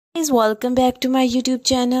Guys, welcome back to my YouTube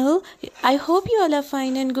channel. I hope you all are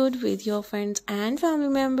fine and good with your friends and family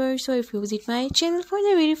members. So if you visit my channel for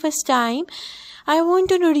the very first time, I want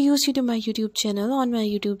to introduce you to my YouTube channel. On my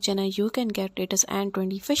YouTube channel you can get latest and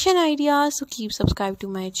trendy fashion ideas. So keep subscribe to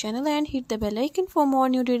my channel and hit the bell icon for more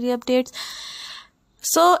new daily updates.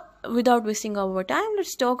 So without wasting our time,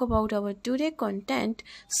 let's talk about our today content.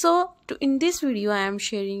 So in this video I am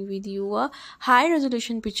sharing with you a high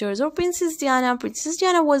resolution pictures of Princess Diana. Princess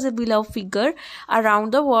Diana was a beloved figure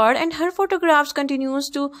around the world, and her photographs continue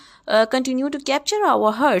to capture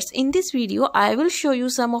our hearts. In this video I will show you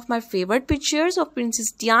some of my favorite pictures of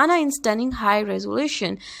Princess Diana in stunning high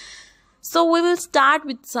resolution. So we will start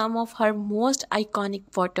with some of her most iconic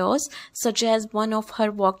photos, such as one of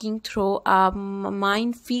her walking through a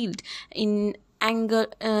minefield in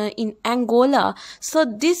Angola. So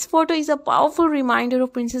this photo is a powerful reminder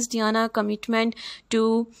of Princess Diana's commitment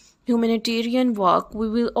to humanitarian work. We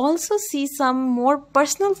will also see some more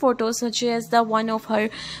personal photos, such as the one of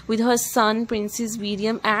her with her son Princess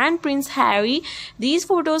William and Prince Harry. These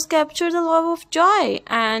photos capture the love of joy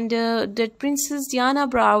and that Princess Diana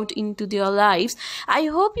brought into their lives. I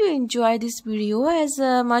hope you enjoy this video as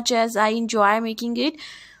much as I enjoy making it.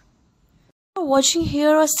 Watching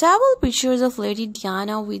here are several pictures of Lady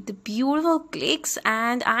Diana with the beautiful clicks,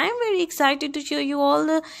 and I am very excited to show you all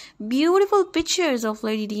the beautiful pictures of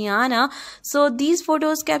Lady Diana. So these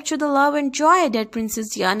photos capture the love and joy that Princess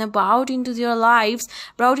Diana brought into their lives,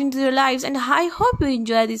 and I hope you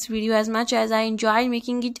enjoy this video as much as I enjoyed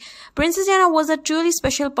making it. Princess Diana was a truly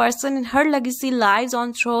special person, and her legacy lives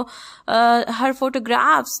on through her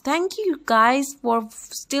photographs. Thank you guys for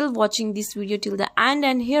still watching this video till the end,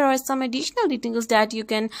 and here are some additional details that you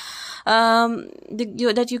can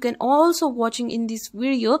also watching in this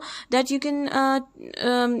video, that you can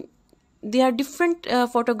there are different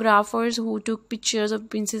photographers who took pictures of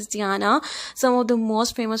Princess Diana. Some of the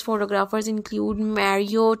most famous photographers include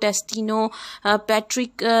Mario Testino,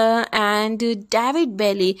 Patrick and David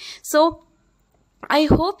Bailey. So I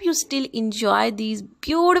hope you still enjoy these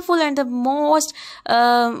beautiful and the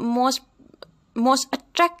most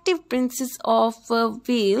attractive princess of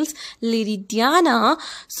Wales, Lady Diana.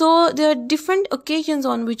 So there are different occasions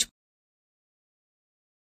on which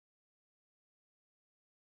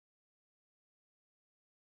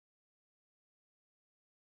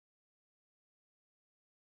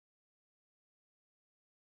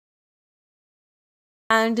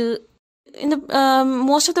and in the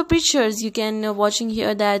most of the pictures you can watching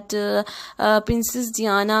here that Princess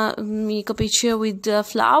Diana make a picture with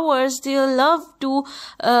flowers. They love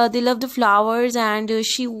the flowers, and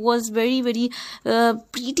she was very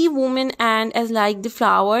pretty woman and as like the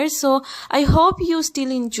flowers. So I hope you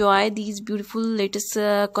still enjoy these beautiful latest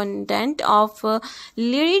content of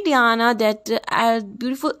Lady Diana, that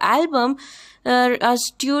beautiful album, a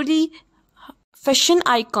sturdy fashion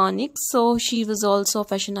iconic. So she was also a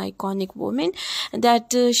fashion iconic woman,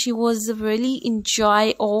 that she was really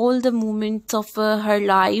enjoy all the moments of her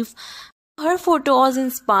life. Her photos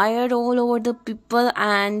inspired all over the people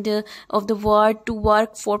and of the world to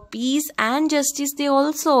work for peace and justice. They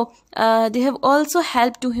have also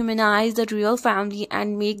helped to humanize the royal family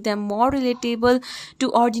and make them more relatable to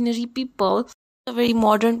ordinary people. A very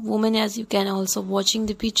modern woman, as you can also watching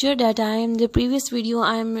the picture that I am the previous video.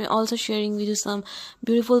 I am also sharing with you some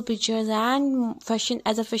beautiful pictures and fashion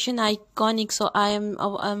as a fashion iconic. So I'm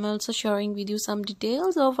also sharing with you some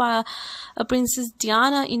details of Princess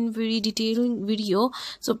Diana in very detailed video.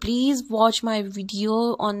 So please watch my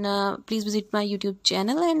video on please visit my YouTube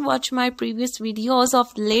channel and watch my previous videos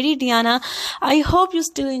of Lady Diana. I hope you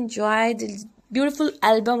still enjoy the beautiful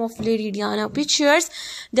album of Lady Diana pictures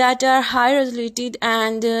that are high resolution,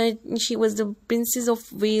 and she was the princess of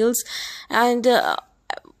Wales and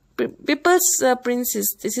people's princess.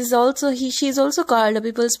 This is also she is also called a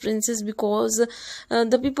people's princess because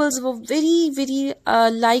the peoples were very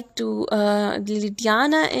like to Lady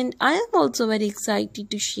Diana, and I am also very excited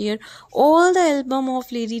to share all the album of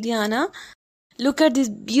Lady Diana. Look at this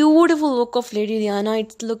beautiful look of Lady Diana.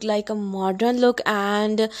 It looked like a modern look,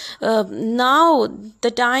 and now the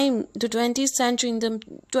 20th century, in the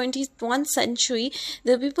 21st century,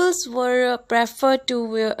 the peoples were preferred to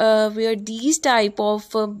wear these type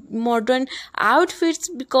of modern outfits,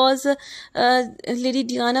 because Lady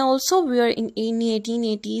Diana also wear in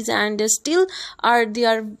 1880s, and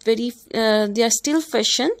they are still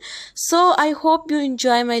fashion. So I hope you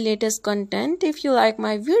enjoy my latest content. If you like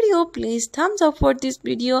my video, please thumbs up for this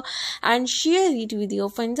video and share it with your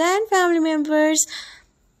friends and family members.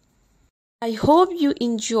 I hope you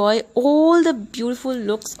enjoy all the beautiful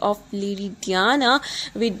looks of Lady Diana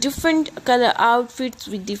with different color outfits,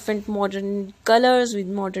 with different modern colors, with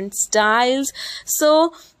modern styles.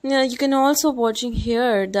 So you can also watching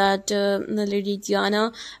here that Lady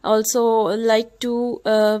Diana also like to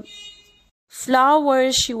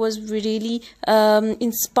flowers. She was really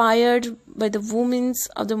inspired by the women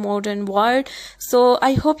of the modern world. So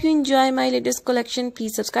I hope you enjoy my latest collection.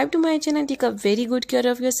 Please subscribe to my channel and take a very good care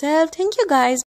of yourself. Thank you guys.